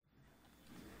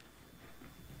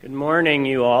Good morning,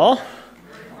 you all.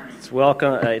 It's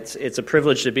welcome. It's a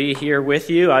privilege to be here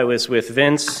with you. I was with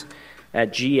Vince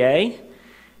at GA,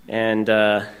 and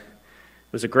it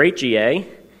was a great GA.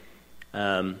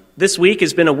 This week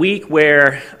has been a week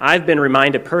where I've been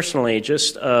reminded personally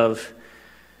just of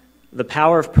the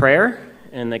power of prayer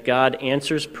and that God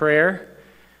answers prayer.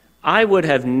 I would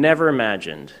have never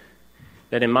imagined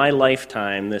that in my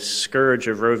lifetime this scourge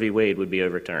of Roe v. Wade would be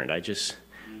overturned.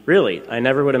 I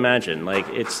never would imagine.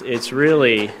 It's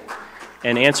really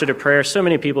an answer to prayer. So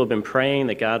many people have been praying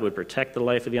that God would protect the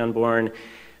life of the unborn.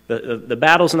 The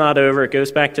battle's not over. It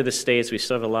goes back to the States. We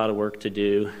still have a lot of work to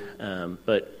do,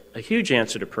 but a huge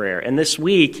answer to prayer. And this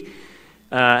week,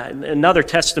 another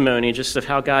testimony just of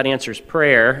how God answers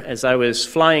prayer. As I was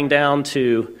flying down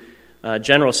to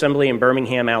General Assembly in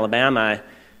Birmingham, Alabama,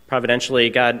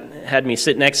 providentially God had me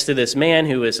sit next to this man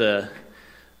who is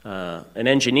an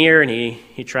engineer, and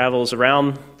he travels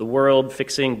around the world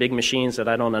fixing big machines that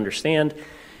I don't understand.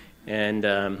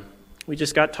 And we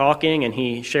just got talking, and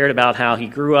he shared about how he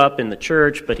grew up in the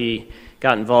church, but he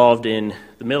got involved in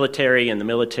the military, and the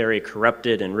military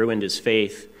corrupted and ruined his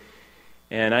faith.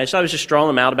 And I was just drawing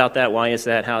him out about that. Why is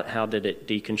that? How did it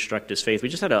deconstruct his faith? We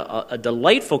just had a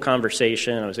delightful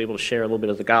conversation. I was able to share a little bit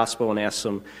of the gospel and ask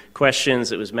some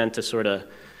questions. It was meant to sort of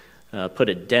put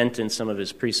a dent in some of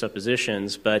his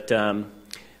presuppositions. But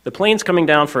the plane's coming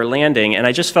down for a landing, and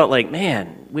I just felt like,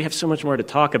 man, we have so much more to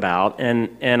talk about.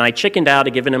 And I chickened out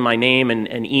of giving him my name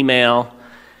and email,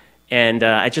 and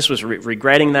I just was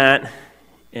regretting that.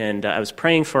 And I was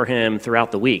praying for him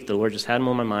throughout the week. The Lord just had him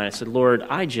on my mind. I said, Lord,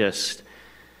 if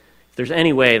there's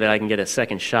any way that I can get a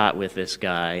second shot with this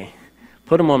guy,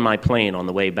 put him on my plane on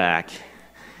the way back.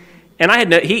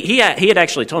 And he had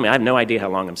actually told me, I have no idea how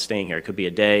long I'm staying here. It could be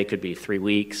a day, it could be 3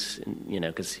 weeks,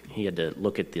 because he had to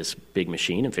look at this big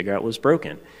machine and figure out what was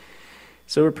broken.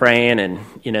 So we're praying, and,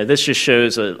 this just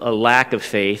shows a lack of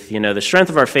faith. The strength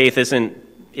of our faith isn't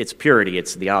its purity,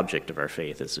 it's the object of our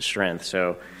faith, it's the strength.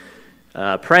 So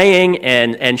praying,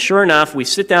 and sure enough, we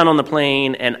sit down on the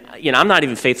plane, and, I'm not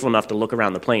even faithful enough to look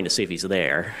around the plane to see if he's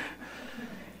there.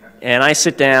 And I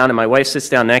sit down, and my wife sits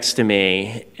down next to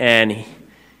me, and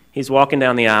he's walking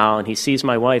down the aisle, and he sees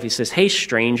my wife. He says, "Hey,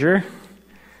 stranger."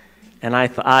 And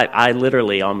I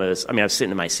literally almost, I was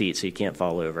sitting in my seat, so you can't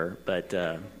fall over. But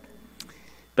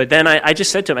then I just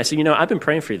said to him, I said, I've been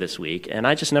praying for you this week, and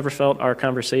I just never felt our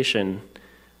conversation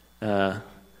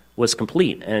was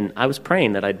complete. And I was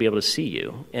praying that I'd be able to see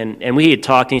you. And we had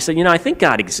talked, and he said, I think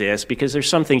God exists because there's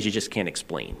some things you just can't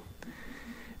explain.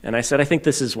 And I said, I think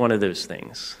this is one of those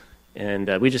things.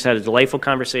 And we just had a delightful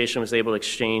conversation, was able to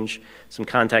exchange some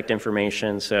contact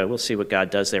information, so we'll see what God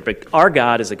does there. But our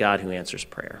God is a God who answers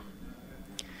prayer.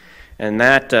 And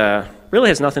that really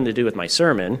has nothing to do with my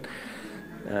sermon,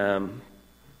 but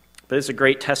it's a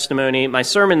great testimony. My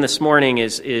sermon this morning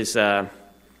is from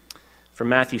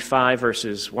Matthew 5,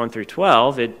 verses 1 through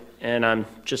 12, and I'm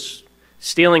just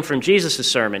stealing from Jesus'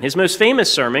 sermon, his most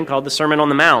famous sermon called the Sermon on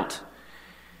the Mount.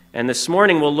 And this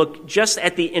morning we'll look just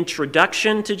at the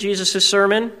introduction to Jesus'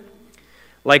 sermon.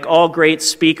 Like all great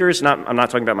speakers, I'm not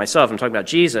talking about myself, I'm talking about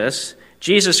Jesus.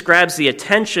 Jesus grabs the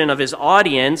attention of his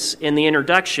audience in the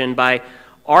introduction by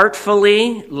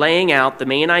artfully laying out the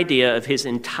main idea of his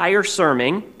entire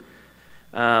sermon.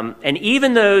 And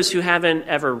even those who haven't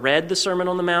ever read the Sermon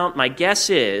on the Mount, my guess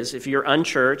is, if you're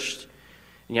unchurched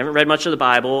and you haven't read much of the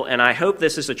Bible, and I hope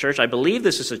this is a church, I believe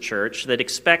this is a church that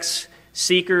expects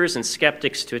seekers and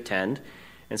skeptics to attend.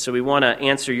 And so we want to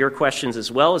answer your questions as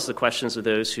well as the questions of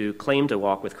those who claim to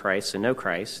walk with Christ and know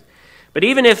Christ. But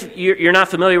even if you're not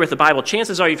familiar with the Bible,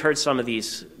 chances are you've heard some of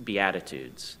these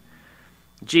Beatitudes.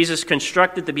 Jesus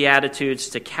constructed the Beatitudes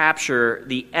to capture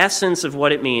the essence of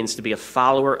what it means to be a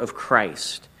follower of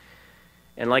Christ.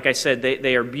 And like I said,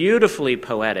 they are beautifully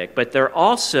poetic, but they're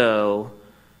also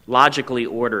logically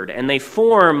ordered, and they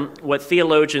form what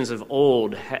theologians of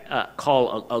old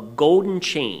call a golden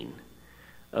chain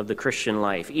of the Christian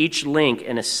life, each link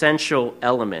an essential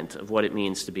element of what it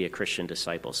means to be a Christian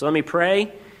disciple. So let me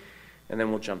pray, and then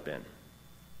we'll jump in.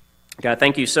 God,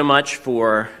 thank you so much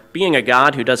for being a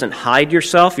God who doesn't hide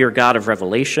yourself. You're a God of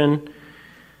revelation,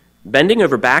 bending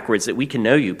over backwards that we can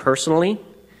know you personally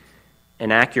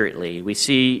and accurately. We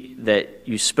see that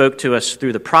you spoke to us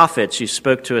through the prophets, you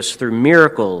spoke to us through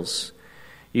miracles,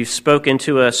 you've spoken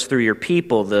to us through your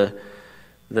people, the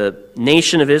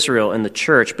nation of Israel and the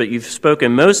church, but you've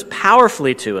spoken most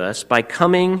powerfully to us by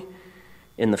coming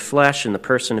in the flesh in the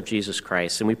person of Jesus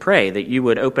Christ. And we pray that you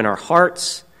would open our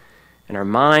hearts and our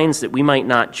minds, that we might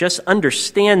not just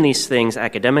understand these things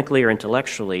academically or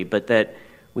intellectually, but that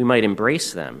we might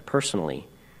embrace them personally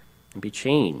and be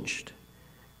changed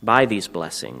by these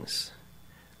blessings.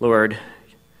 Lord,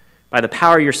 by the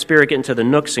power of your Spirit, get into the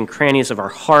nooks and crannies of our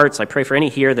hearts. I pray for any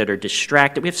here that are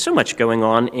distracted. We have so much going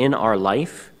on in our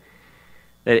life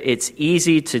that it's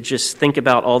easy to just think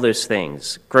about all those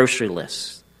things, grocery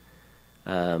lists,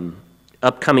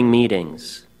 upcoming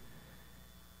meetings.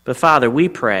 But Father, we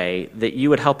pray that you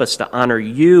would help us to honor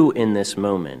you in this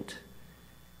moment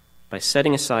by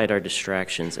setting aside our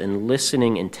distractions and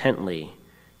listening intently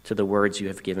to the words you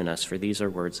have given us, for these are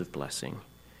words of blessing.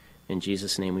 In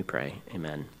Jesus' name we pray,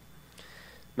 amen.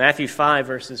 Matthew 5,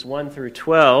 verses 1 through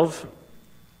 12,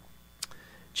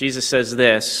 Jesus says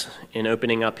this in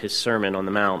opening up his Sermon on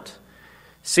the Mount.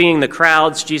 Seeing the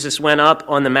crowds, Jesus went up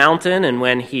on the mountain, and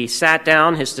when he sat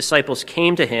down, his disciples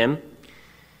came to him,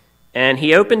 and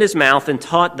he opened his mouth and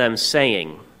taught them,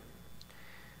 saying,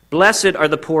 Blessed are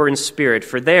the poor in spirit,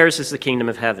 for theirs is the kingdom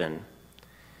of heaven.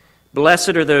 Blessed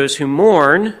are those who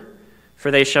mourn,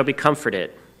 for they shall be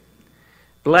comforted.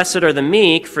 Blessed are the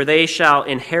meek, for they shall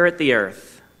inherit the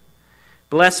earth.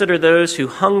 Blessed are those who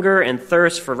hunger and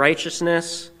thirst for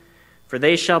righteousness, for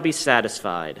they shall be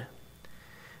satisfied.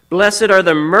 Blessed are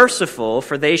the merciful,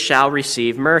 for they shall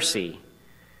receive mercy.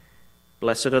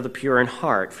 Blessed are the pure in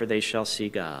heart, for they shall see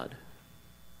God.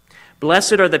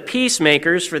 Blessed are the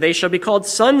peacemakers, for they shall be called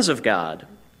sons of God.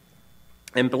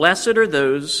 And blessed are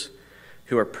those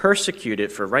who are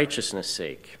persecuted for righteousness'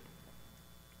 sake,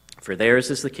 for theirs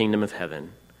is the kingdom of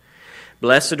heaven.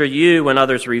 Blessed are you when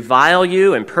others revile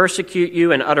you and persecute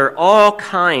you and utter all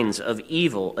kinds of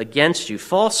evil against you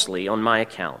falsely on my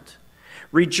account.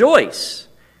 Rejoice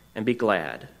and be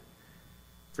glad,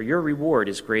 for your reward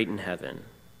is great in heaven.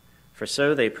 For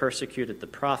so they persecuted the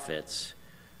prophets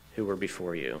who were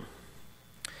before you.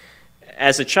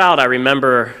 As a child, I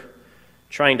remember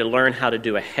trying to learn how to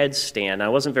do a headstand. I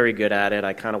wasn't very good at it.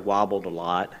 I kind of wobbled a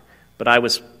lot, but I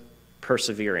was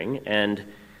persevering. And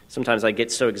sometimes I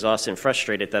get so exhausted and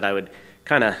frustrated that I would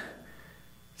kind of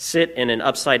sit in an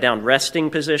upside-down resting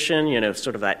position,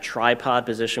 sort of that tripod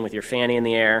position with your fanny in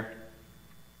the air.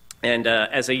 And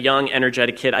as a young,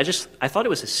 energetic kid, I thought it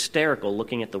was hysterical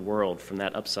looking at the world from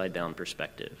that upside-down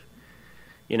perspective.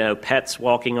 Pets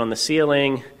walking on the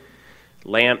ceiling,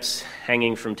 lamps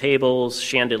hanging from tables,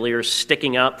 chandeliers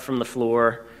sticking up from the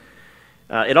floor.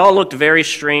 It all looked very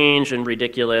strange and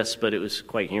ridiculous, but it was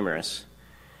quite humorous.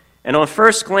 And on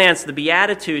first glance, the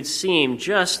Beatitudes seem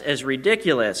just as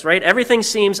ridiculous, right? Everything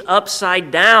seems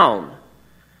upside down.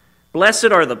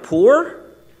 Blessed are the poor.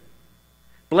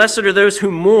 Blessed are those who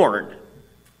mourn.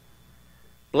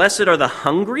 Blessed are the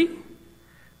hungry.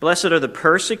 Blessed are the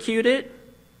persecuted.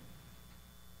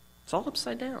 It's all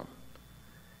upside down.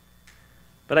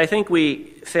 But I think we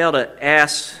fail to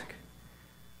ask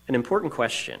an important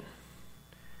question.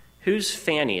 Whose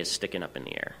fanny is sticking up in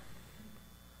the air?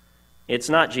 It's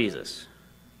not Jesus.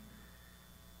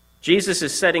 Jesus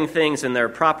is setting things in their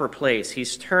proper place.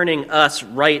 He's turning us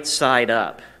right side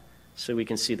up so we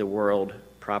can see the world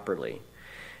properly.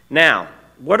 Now,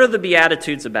 what are the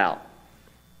Beatitudes about?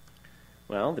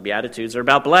 Well, the Beatitudes are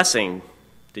about blessing.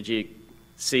 Did you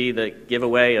see the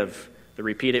giveaway of the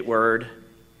repeated word?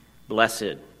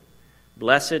 Blessed.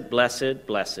 Blessed, blessed,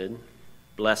 blessed,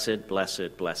 blessed,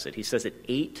 blessed, blessed. He says it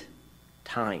 8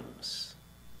 times.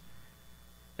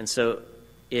 And so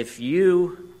if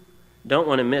you don't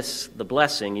want to miss the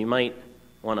blessing, you might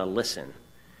want to listen.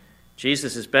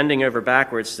 Jesus is bending over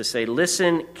backwards to say,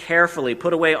 listen carefully,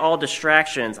 put away all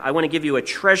distractions. I want to give you a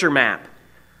treasure map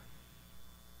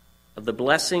of the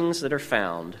blessings that are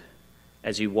found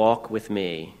as you walk with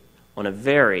me on a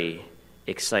very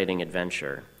exciting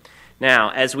adventure. Now,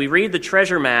 as we read the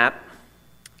treasure map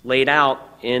laid out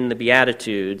in the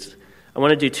Beatitudes, I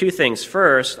want to do 2 things.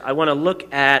 First, I want to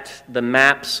look at the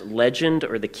map's legend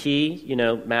or the key.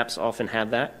 Maps often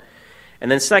have that. And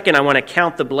then second, I want to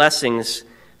count the blessings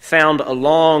found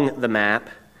along the map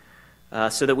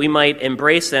so that we might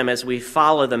embrace them as we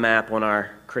follow the map on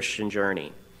our Christian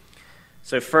journey.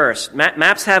 So first,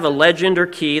 maps have a legend or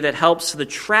key that helps the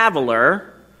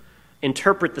traveler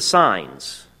interpret the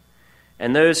signs.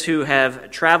 And those who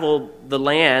have traveled the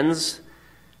lands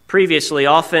previously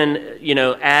often,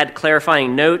 add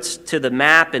clarifying notes to the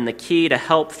map and the key to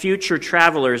help future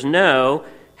travelers know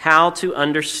how to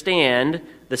understand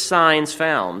the signs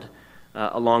found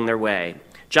along their way.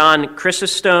 John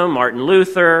Chrysostom, Martin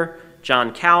Luther,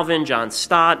 John Calvin, John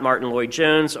Stott, Martin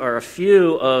Lloyd-Jones are a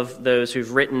few of those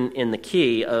who've written in the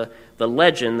key, the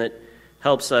legend that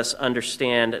helps us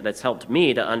understand, that's helped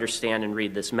me to understand and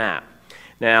read this map.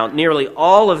 Now, nearly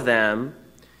all of them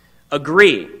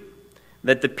agree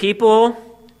that the people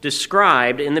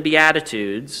described in the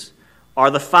Beatitudes are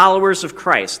the followers of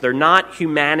Christ. They're not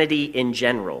humanity in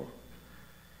general.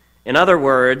 In other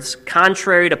words,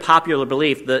 contrary to popular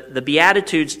belief, the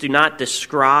Beatitudes do not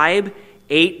describe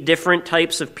 8 different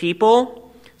types of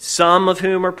people, some of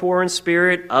whom are poor in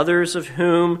spirit, others of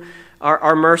whom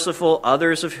are merciful,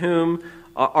 others of whom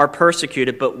are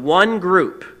persecuted, but one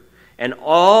group. And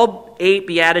all 8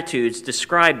 Beatitudes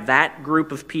describe that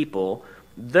group of people,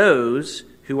 those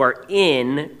who are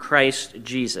in Christ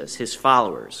Jesus, his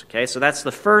followers. Okay, so that's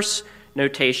the first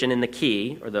notation in the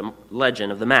key, or the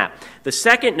legend of the map. The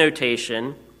second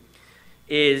notation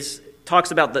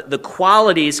talks about the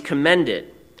qualities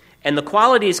commended. And the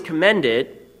qualities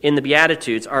commended in the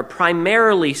Beatitudes are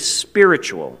primarily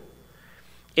spiritual.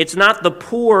 It's not the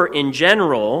poor in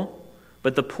general,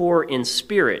 but the poor in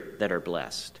spirit that are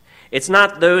blessed. It's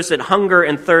not those that hunger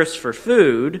and thirst for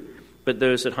food, but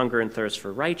those that hunger and thirst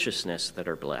for righteousness that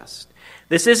are blessed.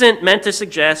 This isn't meant to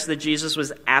suggest that Jesus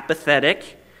was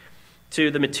apathetic to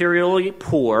the materially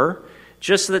poor,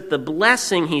 just that the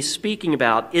blessing he's speaking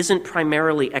about isn't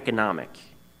primarily economic.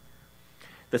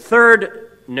 The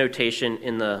third notation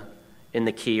in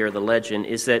the key or the legend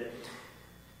is that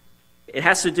it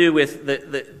has to do with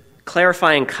the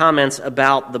clarifying comments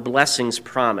about the blessings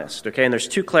promised. Okay, and there's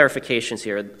 2 clarifications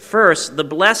here. First, the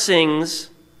blessings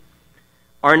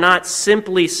are not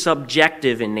simply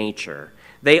subjective in nature.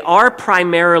 They are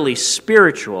primarily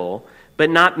spiritual, but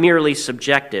not merely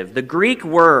subjective. The Greek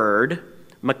word,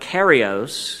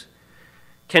 makarios,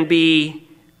 can be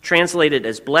translated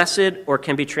as blessed or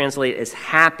can be translated as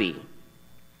happy.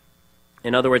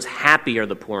 In other words, happy are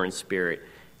the poor in spirit,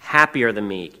 happy are the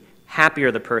meek, happy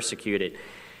are the persecuted.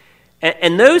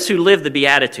 And those who live the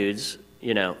Beatitudes,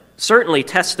 certainly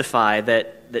testify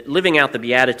that living out the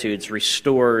Beatitudes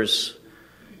restores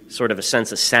sort of a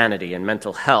sense of sanity and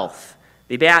mental health.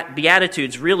 The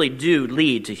Beatitudes really do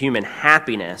lead to human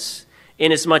happiness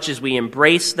inasmuch as we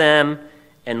embrace them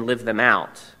and live them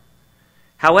out.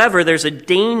 However, there's a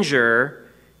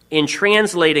danger in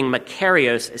translating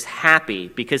makarios as happy,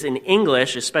 because in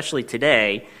English, especially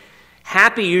today,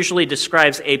 happy usually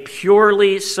describes a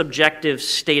purely subjective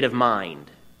state of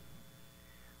mind,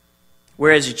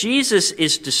 whereas Jesus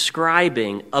is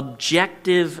describing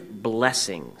objective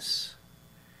blessings.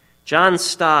 John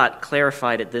Stott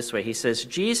clarified it this way. He says,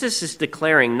 Jesus is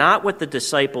declaring not what the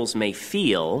disciples may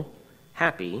feel,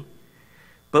 happy,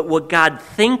 but what God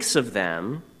thinks of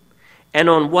them and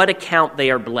on what account they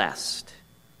are blessed.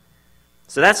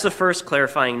 So that's the first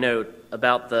clarifying note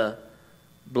about the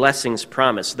blessings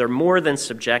promised. They're more than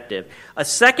subjective. A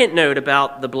second note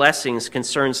about the blessings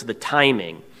concerns the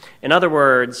timing. In other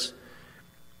words,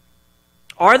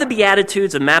 are the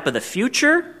Beatitudes a map of the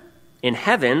future in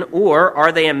heaven, or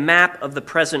are they a map of the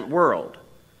present world?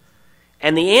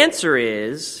 And the answer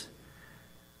is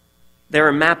they're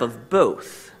a map of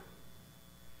both,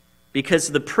 because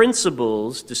the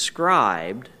principles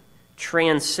described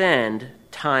transcend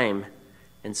time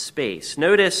and space.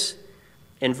 Notice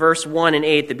in verse 1 and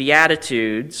 8, the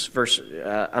Beatitudes, the first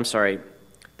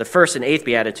and 8th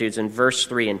Beatitudes in verse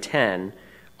 3 and 10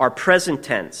 are present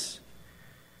tense.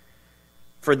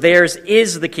 For theirs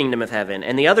is the kingdom of heaven.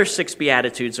 And the other 6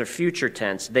 Beatitudes are future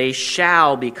tense. They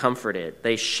shall be comforted.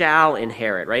 They shall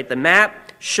inherit, right? The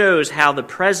map shows how the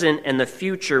present and the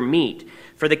future meet.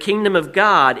 For the kingdom of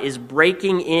God is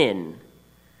breaking in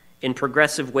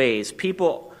progressive ways.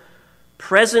 People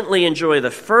presently enjoy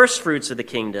the first fruits of the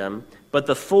kingdom, but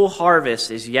the full harvest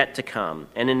is yet to come.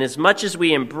 And inasmuch as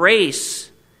we embrace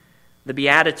the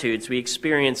Beatitudes, we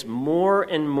experience more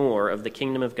and more of the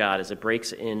kingdom of God as it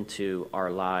breaks into our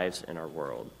lives and our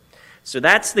world. So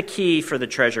that's the key for the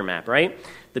treasure map, right?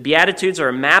 The Beatitudes are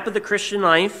a map of the Christian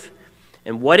life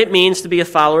and what it means to be a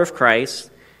follower of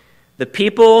Christ. The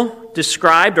people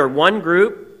described are one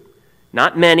group,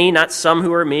 not many, not some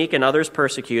who are meek and others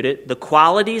persecuted. The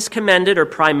qualities commended are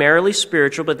primarily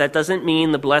spiritual, but that doesn't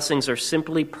mean the blessings are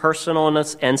simply personal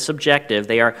and subjective.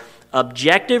 They are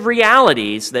objective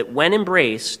realities that, when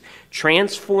embraced,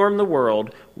 transform the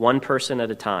world one person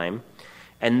at a time.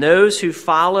 And those who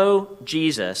follow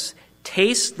Jesus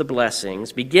taste the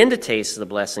blessings, begin to taste the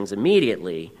blessings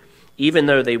immediately, even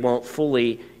though they won't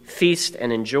fully feast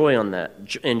and enjoy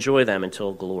them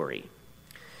until glory.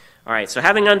 All right, so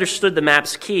having understood the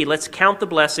map's key, let's count the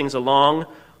blessings along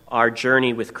our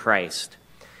journey with Christ.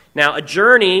 Now, a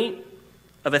journey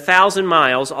of 1,000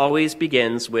 miles always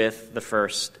begins with the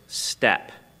first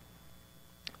step.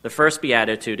 The first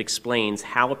beatitude explains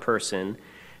how a person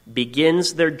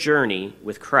begins their journey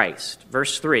with Christ.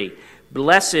 Verse 3,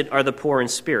 "Blessed are the poor in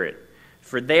spirit,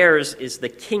 for theirs is the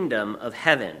kingdom of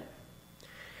heaven."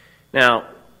 Now,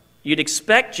 you'd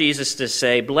expect Jesus to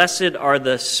say, "Blessed are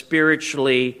the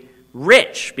spiritually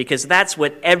rich," because that's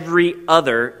what every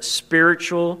other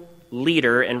spiritual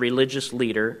leader and religious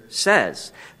leader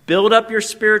says. Build up your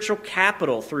spiritual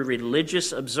capital through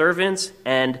religious observance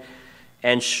and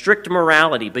strict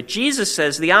morality. But Jesus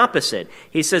says the opposite.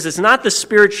 He says it's not the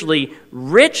spiritually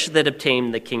rich that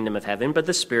obtain the kingdom of heaven, but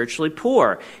the spiritually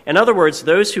poor. In other words,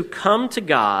 those who come to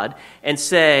God and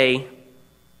say,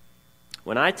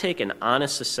 when I take an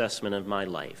honest assessment of my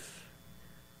life,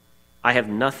 I have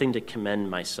nothing to commend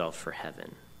myself for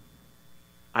heaven.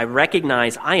 I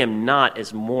recognize I am not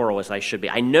as moral as I should be.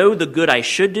 I know the good I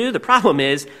should do. The problem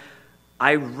is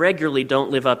I regularly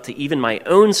don't live up to even my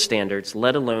own standards,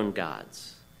 let alone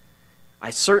God's. I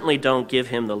certainly don't give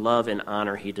him the love and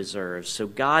honor he deserves. So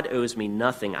God owes me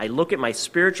nothing. I look at my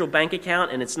spiritual bank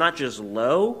account and it's not just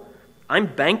low, I'm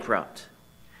bankrupt.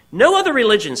 No other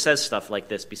religion says stuff like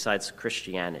this besides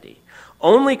Christianity.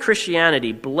 Only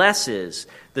Christianity blesses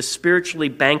the spiritually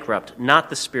bankrupt, not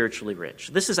the spiritually rich.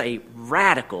 This is a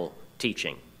radical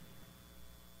teaching.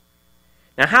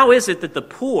 Now, how is it that the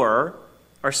poor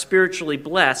are spiritually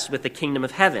blessed with the kingdom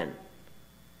of heaven?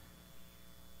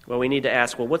 Well, we need to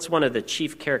ask, what's one of the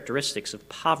chief characteristics of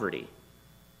poverty?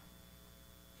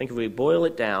 I think if we boil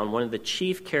it down, one of the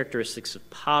chief characteristics of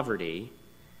poverty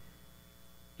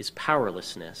is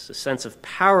powerlessness, a sense of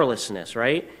powerlessness,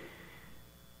 right?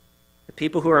 The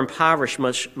people who are impoverished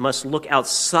must look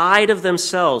outside of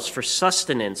themselves for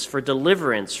sustenance, for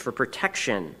deliverance, for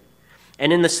protection.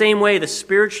 And in the same way, the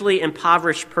spiritually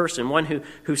impoverished person, one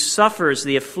who suffers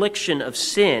the affliction of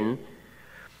sin,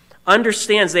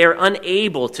 understands they are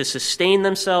unable to sustain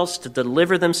themselves, to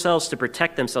deliver themselves, to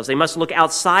protect themselves. They must look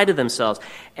outside of themselves.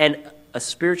 And a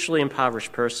spiritually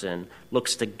impoverished person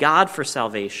looks to God for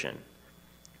salvation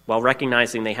while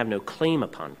recognizing they have no claim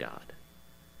upon God.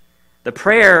 The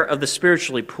prayer of the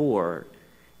spiritually poor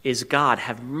is, God,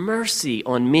 have mercy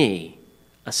on me,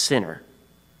 a sinner.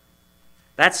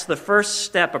 That's the first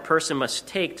step a person must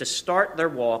take to start their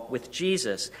walk with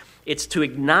Jesus. It's to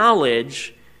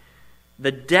acknowledge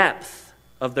the depth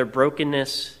of their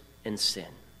brokenness and sin.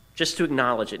 Just to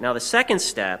acknowledge it. Now, the second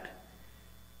step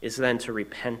is then to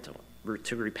repent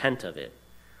of it.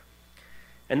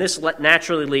 And this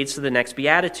naturally leads to the next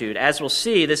beatitude. As we'll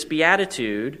see, this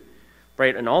beatitude,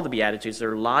 right, and all the beatitudes,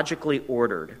 they're logically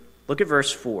ordered. Look at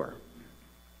verse 4.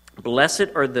 Blessed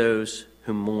are those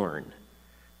who mourn,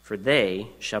 for they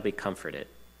shall be comforted.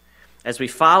 As we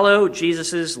follow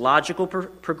Jesus' logical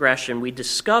progression, we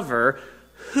discover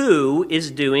who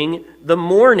is doing the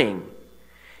mourning.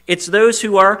 It's those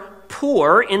who are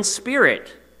poor in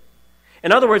spirit.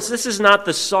 In other words, this is not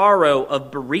the sorrow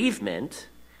of bereavement.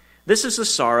 This is the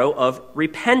sorrow of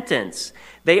repentance.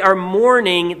 They are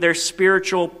mourning their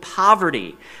spiritual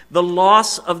poverty, the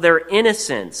loss of their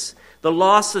innocence, the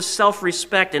loss of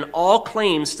self-respect and all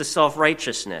claims to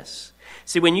self-righteousness.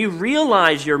 See, when you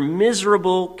realize your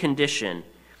miserable condition,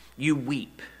 you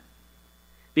weep.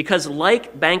 Because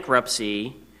like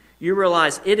bankruptcy, you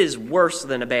realize it is worse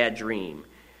than a bad dream.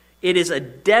 It is a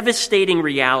devastating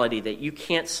reality that you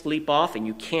can't sleep off and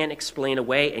you can't explain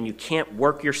away and you can't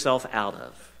work yourself out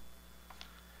of.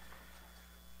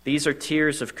 These are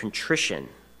tears of contrition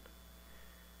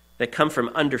that come from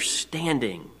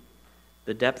understanding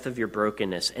the depth of your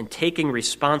brokenness and taking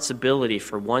responsibility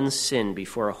for one's sin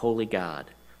before a holy God.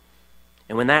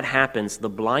 And when that happens, the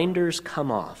blinders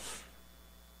come off.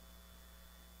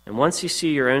 And once you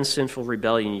see your own sinful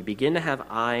rebellion, you begin to have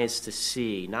eyes to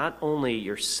see not only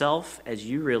yourself as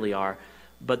you really are,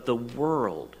 but the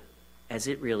world as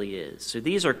it really is. So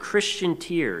these are Christian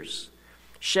tears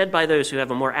shed by those who have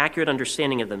a more accurate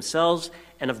understanding of themselves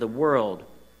and of the world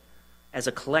as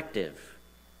a collective,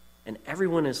 and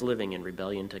everyone is living in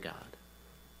rebellion to God.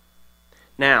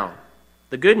 Now,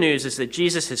 the good news is that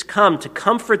Jesus has come to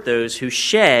comfort those who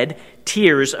shed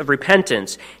tears of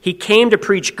repentance. He came to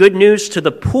preach good news to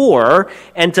the poor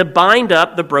and to bind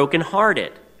up the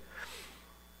brokenhearted.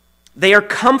 They are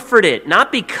comforted,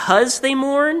 not because they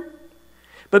mourn,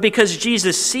 but because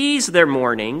Jesus sees their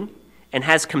mourning and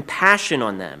has compassion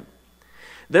on them.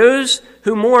 Those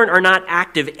who mourn are not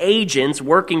active agents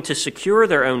working to secure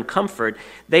their own comfort.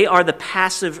 They are the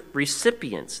passive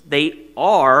recipients. They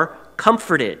are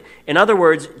comforted. In other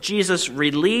words, Jesus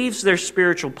relieves their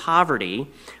spiritual poverty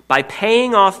by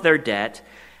paying off their debt,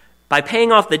 by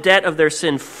paying off the debt of their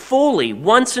sin fully,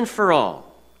 once and for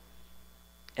all,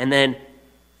 and then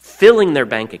filling their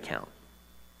bank account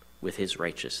with his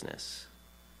righteousness.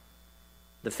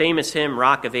 The famous hymn,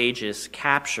 Rock of Ages,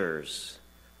 captures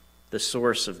the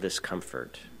source of this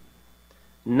comfort.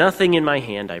 Nothing in my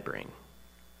hand I bring.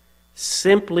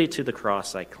 Simply to the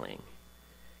cross I cling.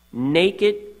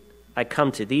 Naked, I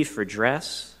come to thee for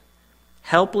dress.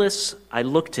 Helpless, I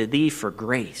look to thee for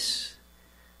grace.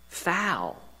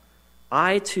 Foul,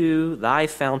 I to thy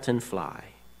fountain fly.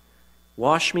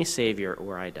 Wash me, Savior,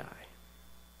 or I die.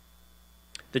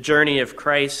 The journey with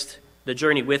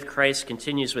Christ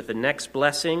continues with the next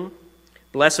blessing.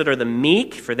 Blessed are the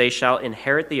meek, for they shall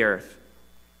inherit the earth.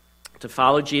 To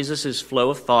follow Jesus'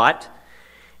 flow of thought,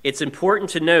 it's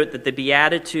important to note that the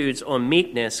Beatitudes on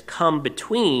meekness come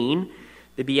between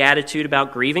the Beatitude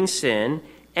about grieving sin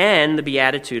and the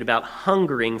Beatitude about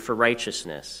hungering for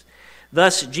righteousness.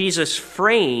 Thus, Jesus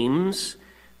frames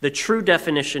the true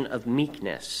definition of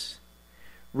meekness.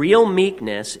 Real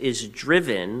meekness is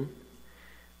driven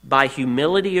by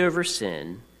humility over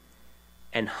sin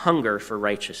and hunger for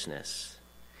righteousness.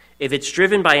 If it's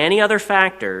driven by any other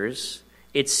factors,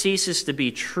 it ceases to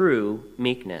be true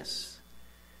meekness.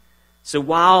 So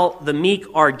while the meek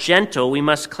are gentle, we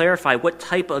must clarify what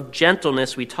type of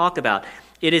gentleness we talk about.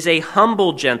 It is a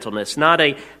humble gentleness, not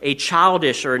a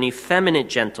childish or an effeminate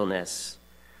gentleness.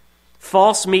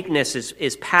 False meekness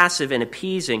is passive and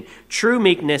appeasing. True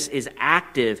meekness is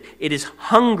active. It is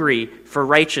hungry for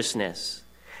righteousness.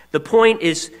 The point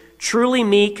is, truly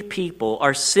meek people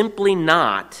are simply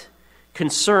not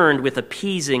concerned with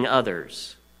appeasing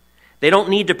others. They don't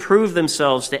need to prove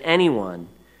themselves to anyone.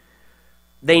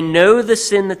 They know the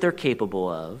sin that they're capable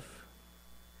of,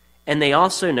 and they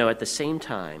also know at the same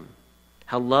time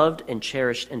how loved and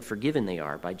cherished and forgiven they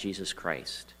are by Jesus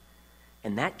Christ.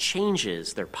 And that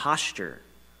changes their posture.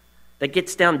 That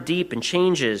gets down deep and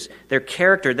changes their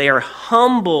character. They are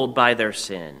humbled by their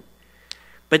sin.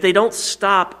 But they don't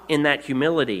stop in that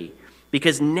humility,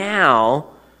 because now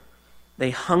they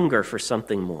hunger for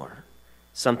something more,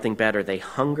 something better. They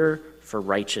hunger for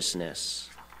righteousness.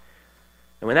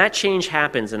 And when that change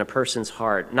happens in a person's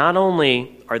heart, not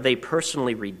only are they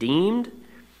personally redeemed,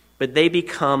 but they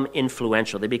become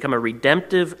influential. They become a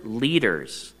redemptive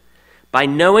leaders. By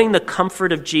knowing the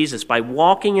comfort of Jesus, by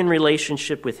walking in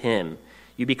relationship with him,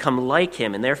 you become like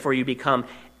him, and therefore you become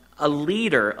a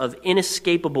leader of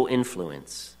inescapable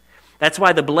influence. That's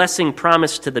why the blessing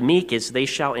promised to the meek is they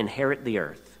shall inherit the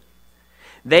earth.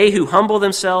 They who humble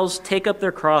themselves, take up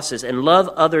their crosses, and love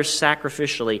others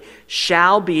sacrificially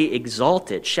shall be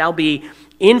exalted, shall be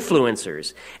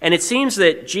influencers. And it seems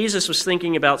that Jesus was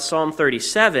thinking about Psalm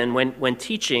 37 when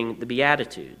teaching the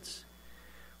Beatitudes,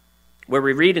 where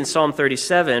we read in Psalm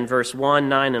 37, verse 1,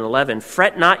 9, and 11,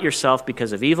 "Fret not yourself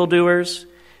because of evildoers.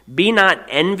 Be not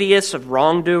envious of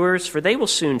wrongdoers, for they will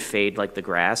soon fade like the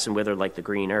grass and wither like the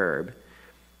green herb.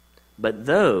 But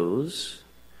those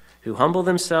who humble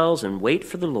themselves and wait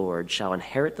for the Lord shall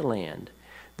inherit the land.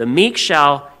 The meek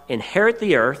shall inherit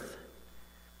the earth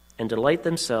and delight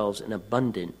themselves in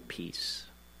abundant peace."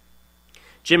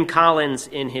 Jim Collins,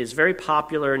 in his very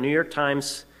popular New York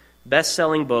Times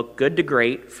best-selling book, Good to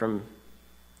Great, from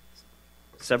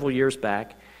several years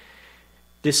back,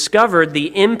 discovered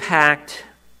the impact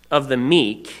of the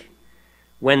meek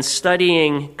when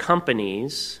studying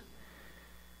companies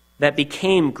that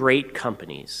became great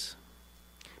companies.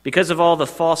 Because of all the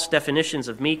false definitions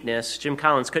of meekness, Jim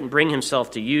Collins couldn't bring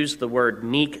himself to use the word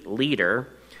meek leader,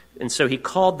 and so he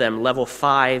called them level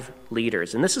 5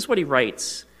 leaders. And this is what he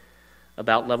writes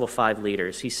about level 5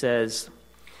 leaders. He says,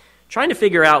 trying to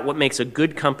figure out what makes a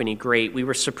good company great, we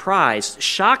were surprised,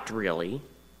 shocked really,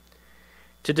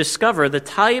 to discover the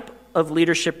type of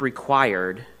leadership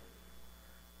required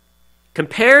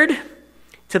compared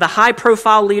to the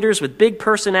high-profile leaders with big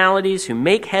personalities who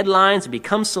make headlines and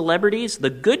become celebrities. The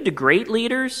good to great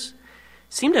leaders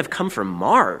seem to have come from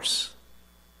Mars.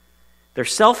 They're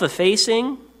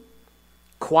self-effacing,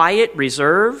 quiet,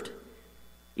 reserved,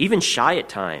 even shy at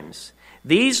times.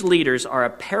 These leaders are a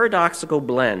paradoxical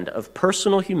blend of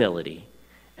personal humility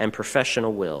and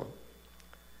professional will.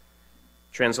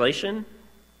 Translation: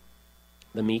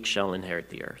 the meek shall inherit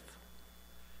the earth.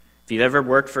 If you've ever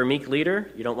worked for a meek leader,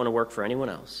 you don't want to work for anyone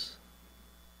else.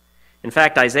 In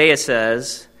fact, Isaiah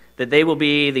says that they will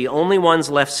be the only ones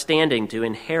left standing to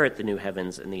inherit the new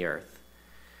heavens and the earth.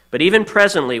 But even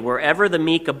presently, wherever the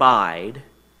meek abide,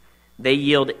 they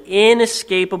yield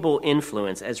inescapable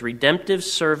influence as redemptive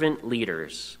servant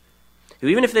leaders, who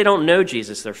even if they don't know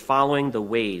Jesus, they're following the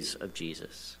ways of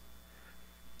Jesus.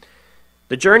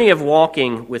 The journey of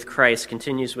walking with Christ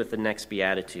continues with the next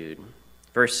beatitude.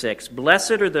 Verse 6,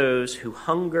 "Blessed are those who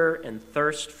hunger and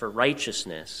thirst for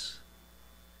righteousness,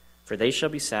 for they shall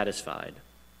be satisfied."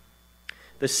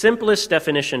 The simplest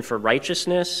definition for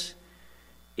righteousness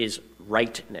is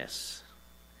rightness.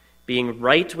 Being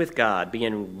right with God,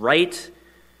 being right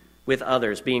with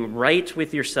others, being right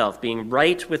with yourself, being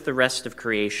right with the rest of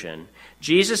creation.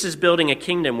 Jesus is building a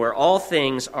kingdom where all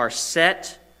things are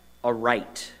set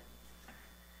aright.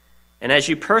 And as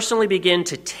you personally begin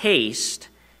to taste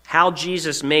how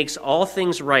Jesus makes all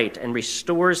things right and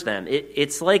restores them.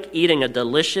 It's like eating a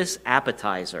delicious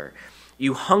appetizer.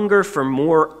 You hunger for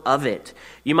more of it.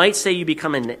 You might say you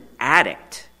become an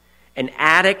addict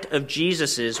of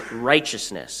Jesus'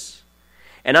 righteousness.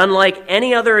 And unlike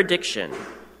any other addiction,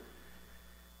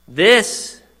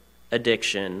 this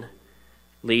addiction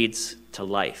leads to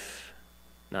life,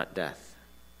 not death.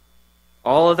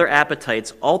 All other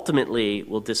appetites ultimately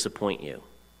will disappoint you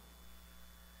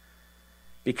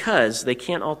because they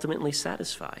can't ultimately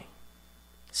satisfy.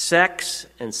 Sex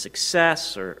and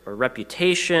success or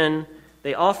reputation,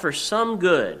 they offer some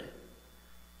good,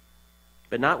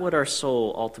 but not what our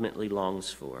soul ultimately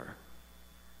longs for.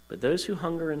 But those who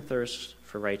hunger and thirst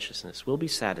for righteousness will be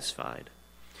satisfied.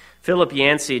 Philip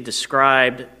Yancey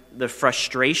described the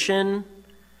frustration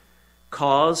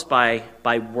caused by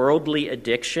worldly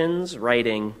addictions,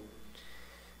 writing,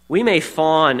 "We may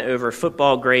fawn over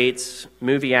football greats,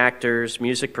 movie actors,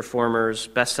 music performers,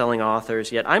 best-selling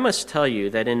authors, yet I must tell you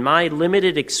that in my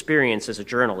limited experience as a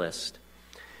journalist,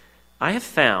 I have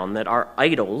found that our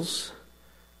idols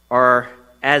are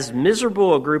as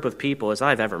miserable a group of people as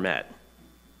I've ever met.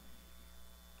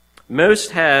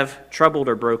 Most have troubled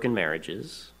or broken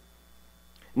marriages.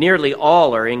 Nearly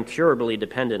all are incurably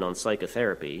dependent on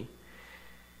psychotherapy.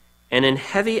 And in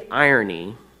heavy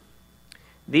irony,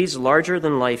 these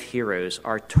larger-than-life heroes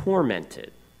are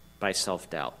tormented by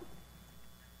self-doubt.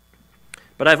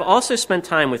 But I've also spent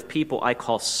time with people I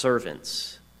call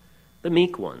servants, the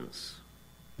meek ones.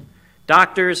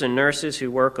 Doctors and nurses who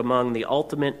work among the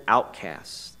ultimate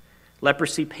outcasts,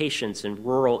 leprosy patients in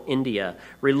rural India,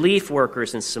 relief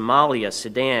workers in Somalia,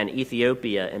 Sudan,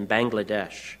 Ethiopia, and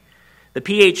Bangladesh. The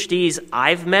PhDs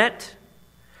I've met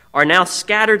are now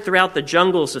scattered throughout the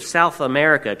jungles of South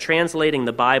America, translating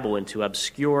the Bible into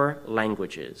obscure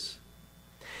languages.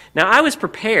 Now, I was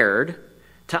prepared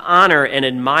to honor and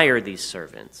admire these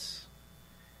servants,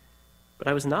 but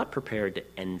I was not prepared to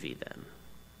envy them.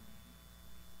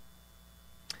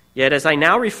 Yet, as I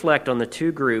now reflect on the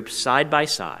two groups side by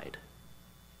side,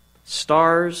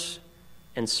 stars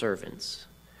and servants,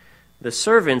 the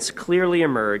servants clearly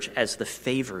emerge as the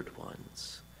favored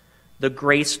ones, the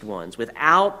graced ones.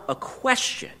 Without a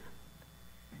question,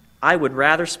 I would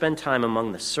rather spend time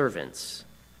among the servants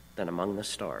than among the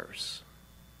stars.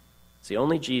 See,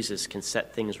 only Jesus can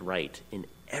set things right in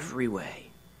every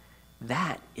way.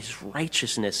 That is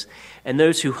righteousness. And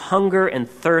those who hunger and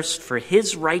thirst for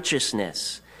his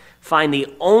righteousness find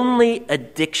the only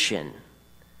addiction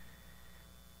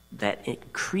that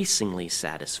increasingly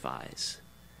satisfies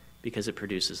because it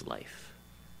produces life,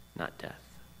 not death.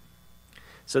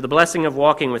 So the blessing of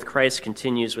walking with Christ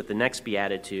continues with the next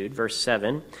beatitude, verse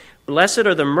 7. Blessed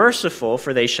are the merciful,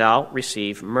 for they shall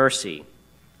receive mercy.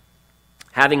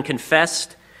 Having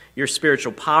confessed your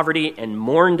spiritual poverty and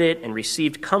mourned it and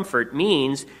received comfort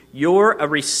means you're a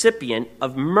recipient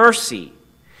of mercy.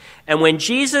 And when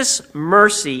Jesus'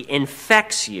 mercy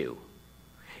infects you,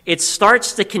 it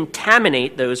starts to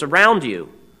contaminate those around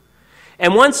you.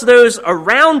 And once those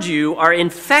around you are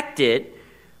infected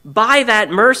by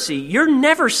that mercy, you're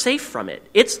never safe from it.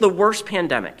 It's the worst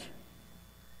pandemic.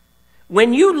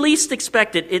 When you least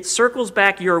expect it, it circles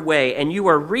back your way and you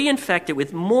are reinfected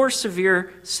with more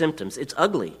severe symptoms. It's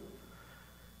ugly.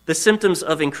 The symptoms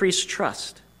of increased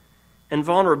trust and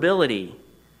vulnerability,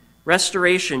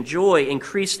 restoration, joy,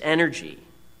 increased energy.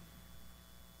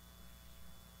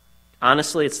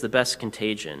 Honestly, it's the best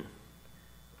contagion,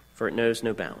 for it knows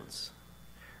no bounds.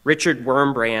 Richard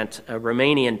Wurmbrand, a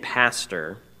Romanian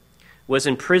pastor, was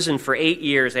in prison for 8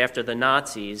 years after the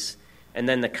Nazis and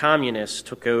then the communists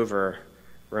took over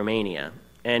Romania.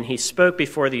 And he spoke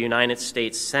before the United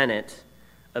States Senate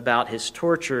about his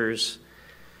tortures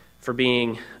for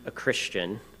being a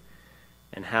Christian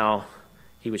and how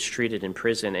he was treated in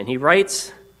prison. And he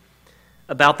writes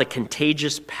about the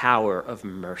contagious power of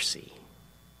mercy.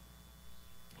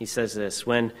 He says this,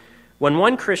 when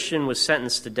one Christian was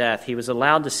sentenced to death, he was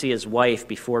allowed to see his wife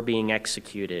before being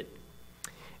executed.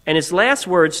 And his last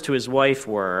words to his wife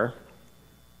were,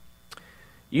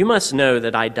 "You must know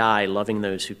that I die loving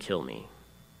those who kill me.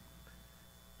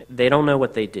 They don't know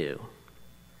what they do.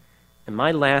 And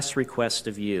my last request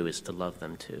of you is to love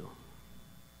them too.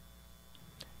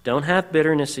 Don't have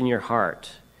bitterness in your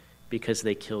heart because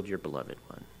they killed your beloved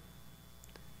one.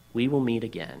 We will meet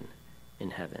again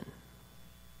in heaven."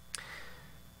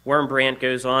 Wurmbrand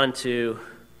goes on to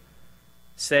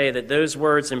say that those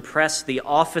words impressed the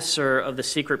officer of the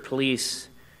secret police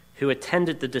who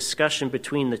attended the discussion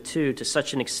between the two to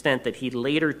such an extent that he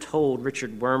later told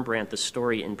Richard Wurmbrand the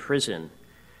story in prison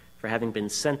for having been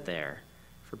sent there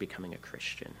for becoming a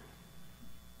Christian.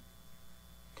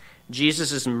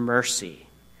 Jesus' mercy,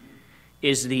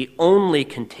 is the only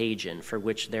contagion for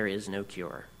which there is no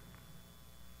cure.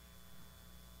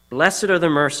 Blessed are the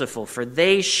merciful, for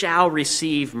they shall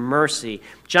receive mercy.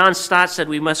 John Stott said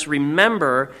we must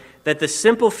remember that the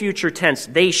simple future tense,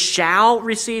 they shall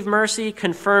receive mercy,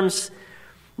 confirms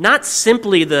not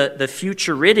simply the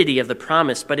futuridity of the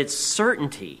promise, but its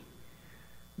certainty.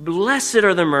 Blessed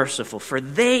are the merciful, for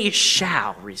they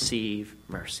shall receive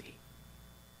mercy.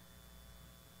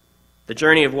 The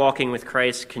journey of walking with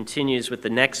Christ continues with the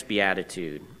next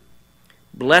beatitude.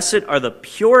 Blessed are the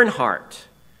pure in heart,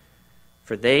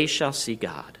 for they shall see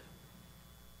God.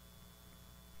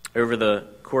 Over the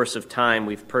course of time,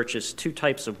 we've purchased two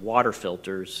types of water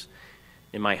filters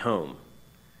in my home.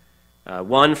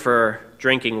 One for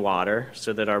drinking water,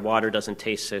 so that our water doesn't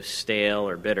taste so stale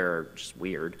or bitter or just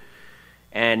weird.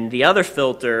 And the other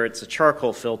filter, it's a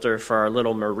charcoal filter for our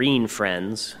little marine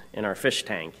friends in our fish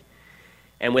tank.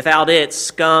 And without it,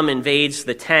 scum invades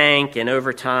the tank, and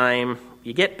over time,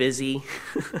 you get busy.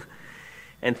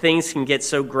 And things can get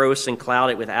so gross and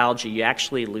clouded with algae, you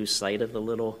actually lose sight of the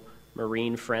little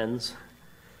marine friends.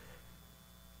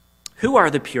 Who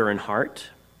are the pure in heart?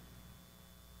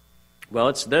 Well,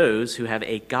 it's those who have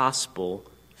a gospel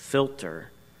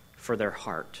filter for their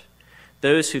heart.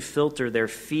 Those who filter their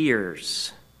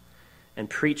fears and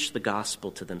preach the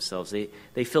gospel to themselves.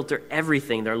 They filter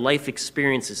everything, their life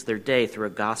experiences, their day, through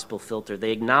a gospel filter.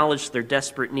 They acknowledge their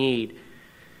desperate need,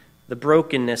 the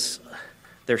brokenness,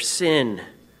 their sin,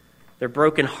 their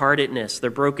brokenheartedness, their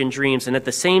broken dreams, and at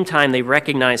the same time they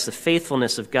recognize the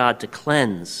faithfulness of God to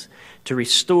cleanse, to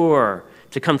restore,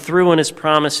 to come through on his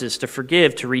promises, to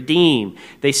forgive, to redeem.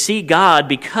 They see God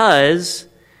because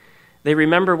they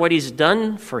remember what he's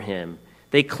done for him.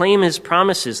 They claim his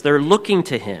promises. They're looking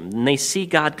to him, and they see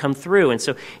God come through. And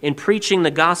so in preaching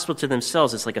the gospel to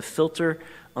themselves, it's like a filter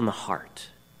on the heart.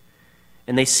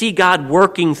 And they see God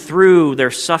working through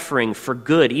their suffering for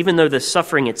good, even though the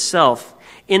suffering itself,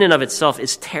 in and of itself,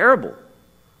 is terrible.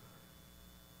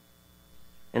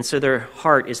 And so their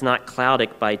heart is not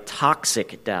clouded by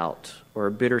toxic doubt or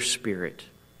a bitter spirit.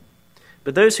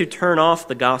 But those who turn off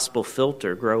the gospel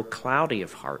filter grow cloudy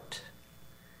of heart.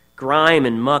 Grime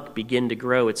and muck begin to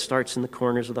grow. It starts in the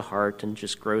corners of the heart and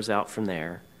just grows out from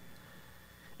there.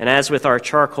 And as with our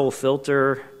charcoal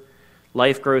filter,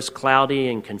 life grows cloudy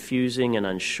and confusing and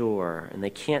unsure, and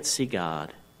they can't see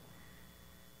God.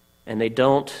 And they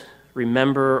don't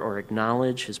remember or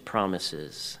acknowledge his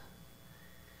promises.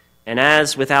 And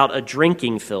as without a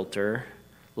drinking filter,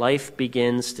 life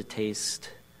begins to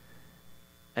taste,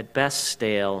 at best,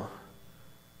 stale,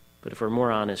 but if we're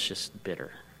more honest, just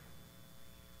bitter.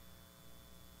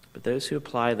 But those who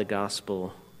apply the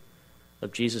gospel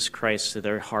of Jesus Christ to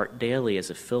their heart daily as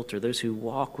a filter, those who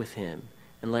walk with him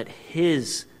and let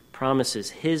his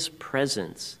promises, his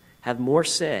presence, have more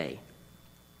say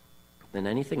than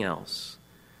anything else,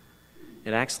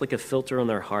 it acts like a filter on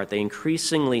their heart. They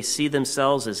increasingly see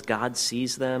themselves as God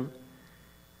sees them,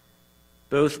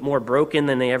 both more broken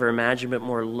than they ever imagined, but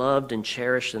more loved and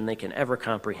cherished than they can ever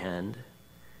comprehend.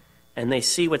 And they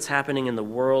see what's happening in the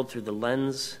world through the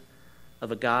lens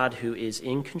of a God who is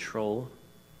in control,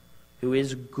 who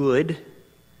is good.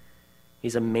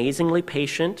 He's amazingly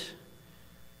patient.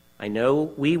 I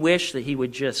know we wish that he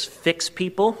would just fix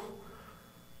people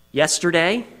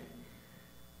yesterday,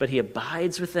 but he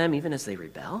abides with them even as they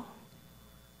rebel,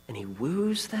 and he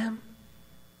woos them.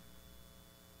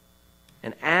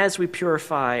 And as we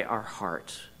purify our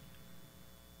heart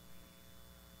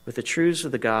with the truths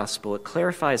of the gospel, it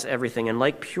clarifies everything, and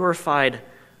like purified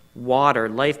water,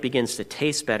 life begins to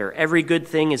taste better. Every good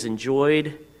thing is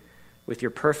enjoyed with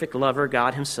your perfect lover,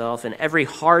 God himself, and every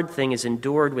hard thing is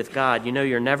endured with God. You know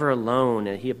you're never alone,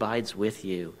 and he abides with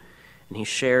you, and he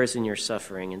shares in your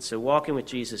suffering. And so walking with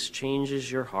Jesus changes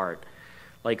your heart.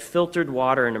 Like filtered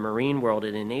water in a marine world,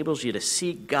 it enables you to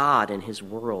see God in his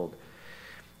world.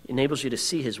 It enables you to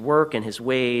see his work and his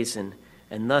ways, and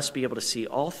thus be able to see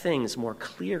all things more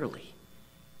clearly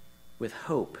with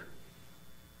hope.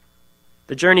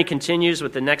 The journey continues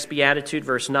with the next beatitude,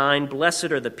 verse 9. Blessed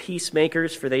are the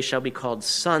peacemakers, for they shall be called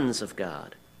sons of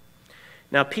God.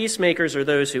 Now, peacemakers are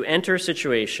those who enter a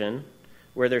situation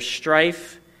where there's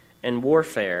strife and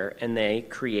warfare, and they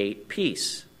create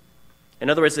peace. In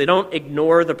other words, they don't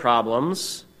ignore the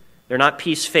problems. They're not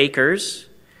peace fakers,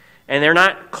 and they're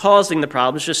not causing the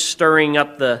problems, just stirring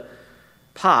up the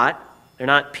pot. They're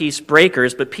not peace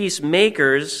breakers, but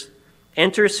peacemakers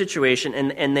enter a situation,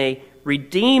 and they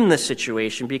redeem the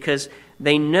situation because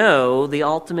they know the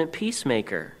ultimate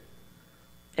peacemaker.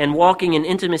 And walking in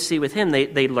intimacy with him,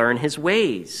 they learn his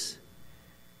ways.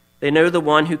 They know the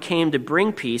one who came to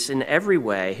bring peace in every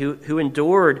way, who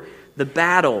endured the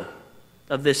battle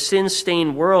of this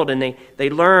sin-stained world, and they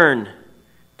learn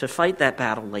to fight that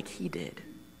battle like he did,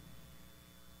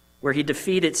 where he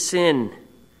defeated sin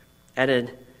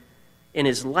in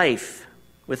his life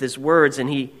with his words, and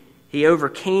he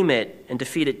overcame it and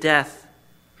defeated death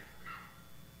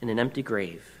in an empty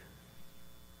grave.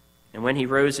 And when he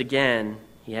rose again,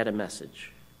 he had a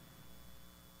message.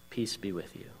 Peace be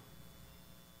with you.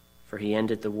 For he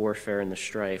ended the warfare and the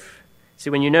strife. See,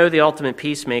 when you know the ultimate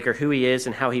peacemaker, who he is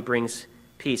and how he brings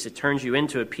peace, it turns you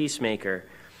into a peacemaker.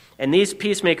 And these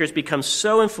peacemakers become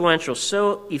so influential,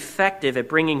 so effective at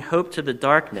bringing hope to the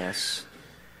darkness,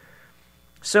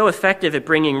 so effective at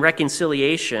bringing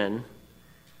reconciliation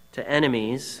to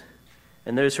enemies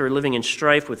and those who are living in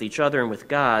strife with each other and with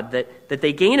God, that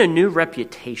they gain a new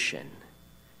reputation.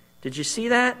 Did you see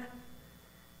that?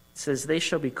 It says they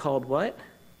shall be called what?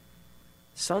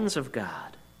 Sons of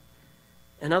God.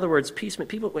 In other words,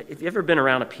 people, if you've ever been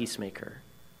around a peacemaker,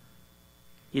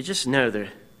 you just know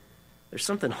there's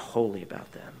something holy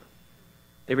about them.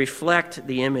 They reflect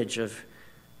the image of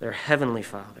their heavenly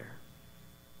Father.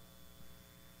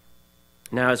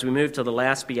 Now, as we move to the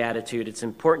last beatitude, it's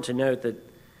important to note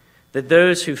that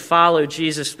those who follow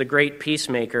Jesus, the great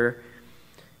peacemaker,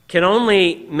 can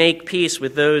only make peace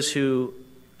with those who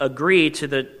agree to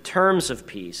the terms of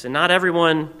peace. And not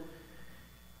everyone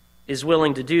is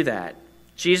willing to do that.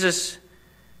 Jesus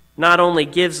not only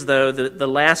gives, though, the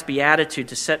last beatitude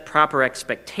to set proper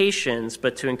expectations,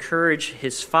 but to encourage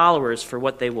his followers for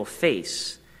what they will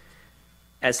face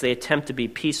as they attempt to be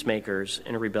peacemakers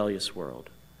in a rebellious world.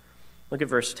 Look at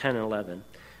verse 10 and 11.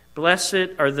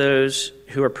 Blessed are those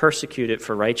who are persecuted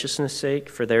for righteousness' sake,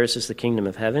 for theirs is the kingdom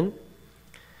of heaven.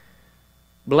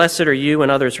 Blessed are you when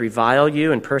others revile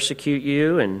you and persecute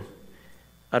you and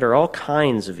utter all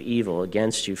kinds of evil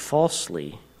against you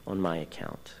falsely on my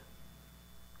account.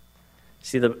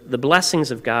 See, the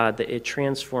blessings of God, that it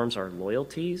transforms our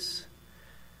loyalties.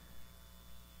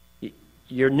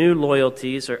 Your new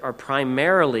loyalties are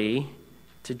primarily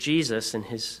to Jesus and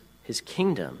his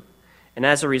kingdom. And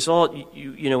as a result,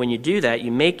 you know, when you do that,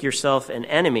 you make yourself an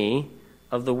enemy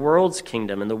of the world's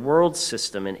kingdom and the world's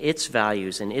system and its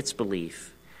values and its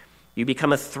belief. You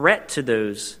become a threat to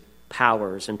those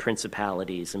powers and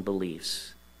principalities and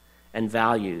beliefs and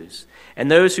values.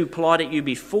 And those who applauded you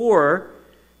before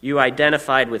you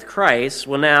identified with Christ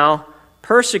will now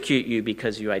persecute you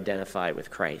because you identify with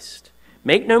Christ.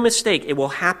 Make no mistake, it will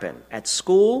happen at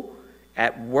school,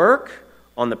 at work,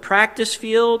 on the practice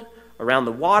field, around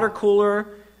the water cooler,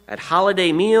 at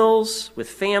holiday meals, with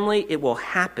family. It will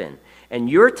happen. And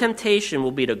your temptation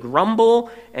will be to grumble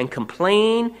and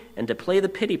complain and to play the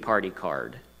pity party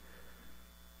card.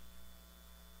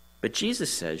 But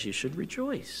Jesus says you should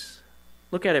rejoice.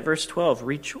 Look at it, verse 12.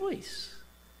 Rejoice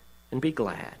and be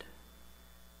glad,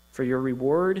 for your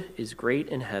reward is great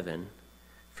in heaven,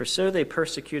 for so they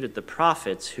persecuted the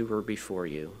prophets who were before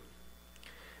you.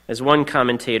 As one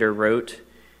commentator wrote,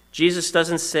 Jesus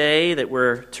doesn't say that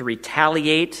we're to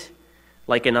retaliate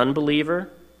like an unbeliever,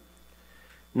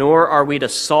 nor are we to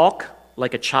sulk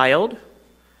like a child,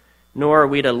 nor are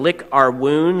we to lick our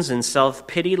wounds in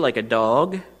self-pity like a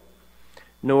dog,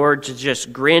 nor to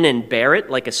just grin and bear it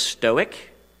like a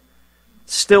stoic,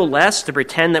 still less to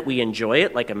pretend that we enjoy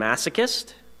it like a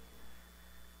masochist.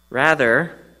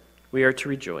 Rather, we are to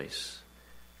rejoice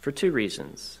for two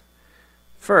reasons.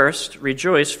 First,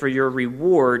 rejoice, for your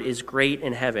reward is great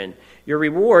in heaven. Your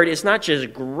reward is not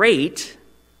just great,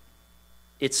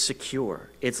 it's secure.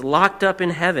 It's locked up in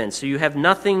heaven, so you have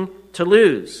nothing to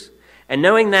lose. And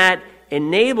knowing that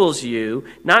enables you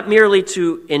not merely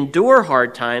to endure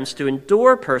hard times, to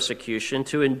endure persecution,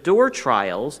 to endure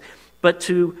trials, but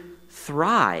to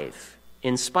thrive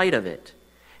in spite of it.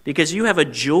 Because you have a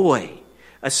joy,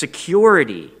 a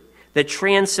security that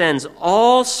transcends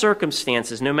all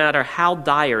circumstances, no matter how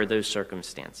dire those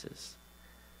circumstances.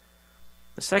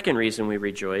 The second reason we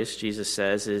rejoice, Jesus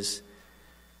says, is,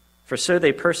 for so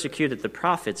they persecuted the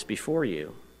prophets before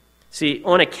you. See,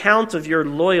 on account of your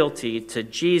loyalty to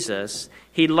Jesus,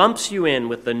 he lumps you in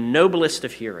with the noblest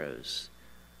of heroes.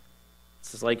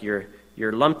 It's like you're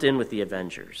lumped in with the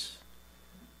Avengers.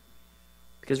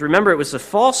 Because remember, it was the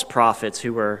false prophets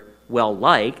who were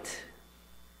well-liked.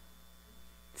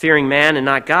 Fearing man and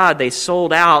not God, they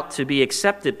sold out to be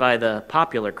accepted by the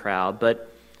popular crowd. But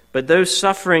those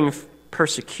suffering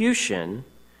persecution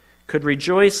could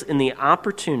rejoice in the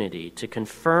opportunity to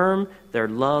confirm their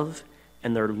love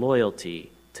and their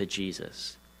loyalty to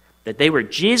Jesus. That they were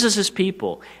Jesus'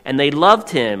 people, and they loved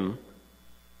him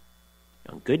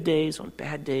on good days, on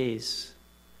bad days,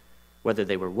 whether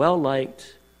they were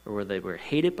well-liked or where they were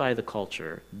hated by the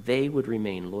culture, they would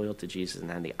remain loyal to Jesus and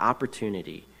have the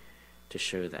opportunity to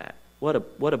show that. What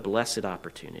a blessed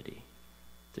opportunity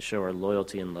to show our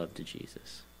loyalty and love to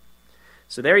Jesus.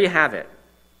 So there you have it.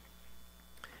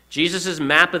 Jesus'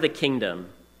 map of the kingdom,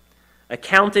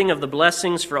 accounting of the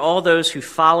blessings for all those who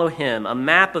follow him, a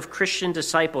map of Christian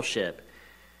discipleship.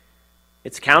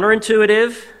 It's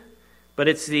counterintuitive, but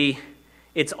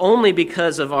it's only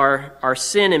because of our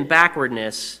sin and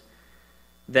backwardness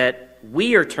that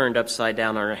we are turned upside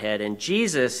down on our head, and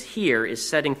Jesus here is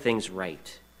setting things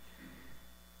right.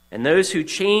 And those who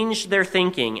change their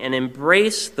thinking and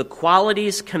embrace the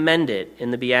qualities commended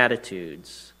in the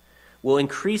Beatitudes will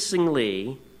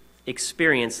increasingly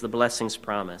experience the blessings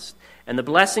promised. And the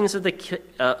blessings of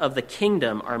the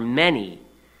kingdom are many.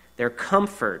 They're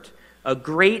comfort, a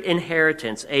great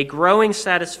inheritance, a growing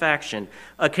satisfaction,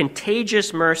 a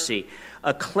contagious mercy,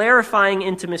 a clarifying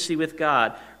intimacy with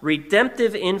God,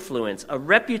 redemptive influence, a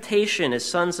reputation as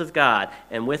sons of God,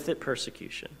 and with it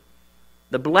persecution.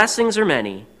 The blessings are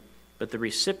many, but the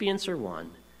recipients are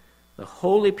one, the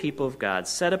holy people of God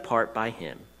set apart by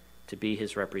him to be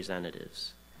his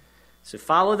representatives. So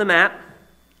follow the map,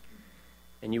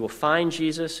 and you will find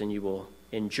Jesus, and you will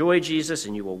enjoy Jesus,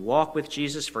 and you will walk with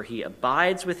Jesus, for he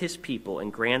abides with his people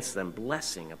and grants them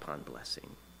blessing upon blessing.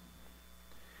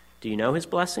 Do you know his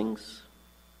blessings?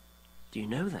 Do you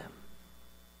know them?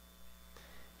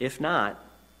 If not,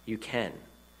 you can.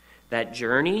 That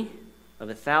journey of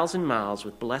 1,000 miles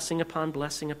with blessing upon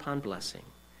blessing upon blessing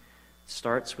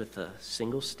starts with a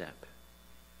single step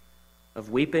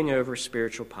of weeping over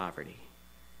spiritual poverty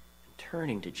and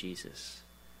turning to Jesus,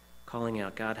 calling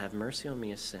out, God, have mercy on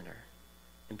me, a sinner,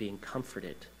 and being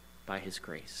comforted by his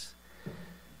grace.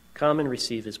 Come and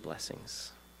receive his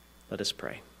blessings. Let us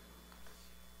pray.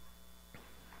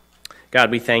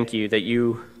 God, we thank you that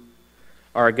you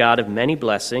are a God of many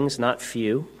blessings, not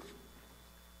few.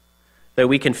 Though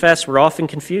we confess we're often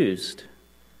confused.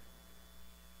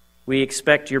 We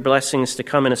expect your blessings to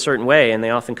come in a certain way, and they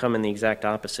often come in the exact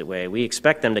opposite way. We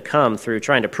expect them to come through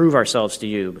trying to prove ourselves to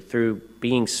you, through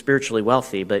being spiritually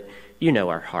wealthy, but you know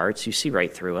our hearts. You see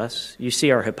right through us. You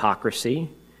see our hypocrisy.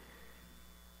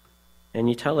 And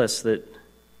you tell us that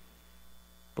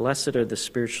blessed are the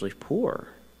spiritually poor,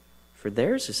 for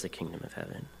theirs is the kingdom of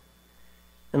heaven.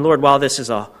 And Lord, while this is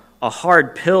a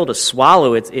hard pill to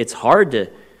swallow, it's hard to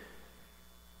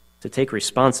take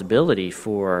responsibility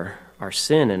for our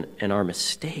sin and our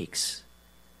mistakes.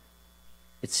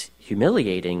 It's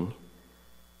humiliating.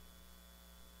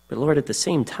 But Lord, at the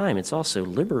same time, it's also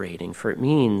liberating, for it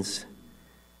means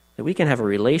that we can have a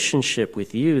relationship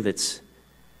with you that's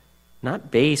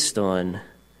not based on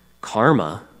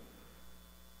karma,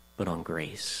 but on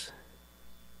grace.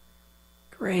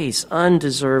 Grace,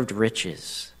 undeserved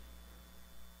riches.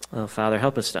 Oh, Father,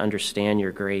 help us to understand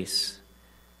your grace.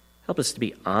 Help us to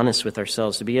be honest with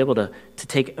ourselves, to be able to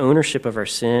take ownership of our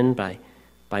sin by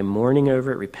mourning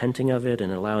over it, repenting of it,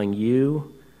 and allowing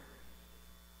you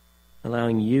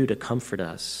to comfort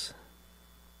us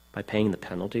by paying the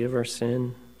penalty of our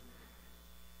sin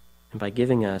and by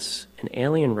giving us an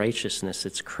alien righteousness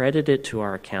that's credited to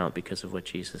our account because of what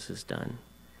Jesus has done.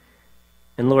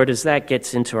 And Lord, as that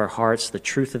gets into our hearts, the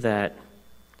truth of that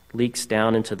leaks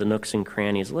down into the nooks and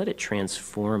crannies. Let it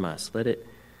transform us. Let it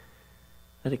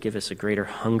give us a greater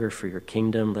hunger for your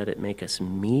kingdom. Let it make us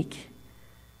meek.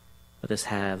 Let us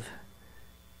have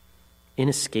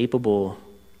inescapable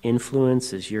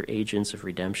influence as your agents of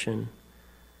redemption.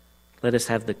 Let us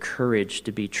have the courage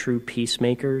to be true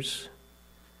peacemakers.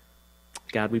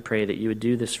 God, we pray that you would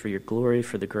do this for your glory,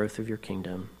 for the growth of your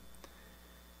kingdom,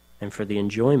 and for the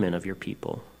enjoyment of your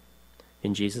people.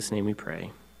 In Jesus' name we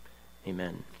pray.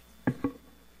 Amen.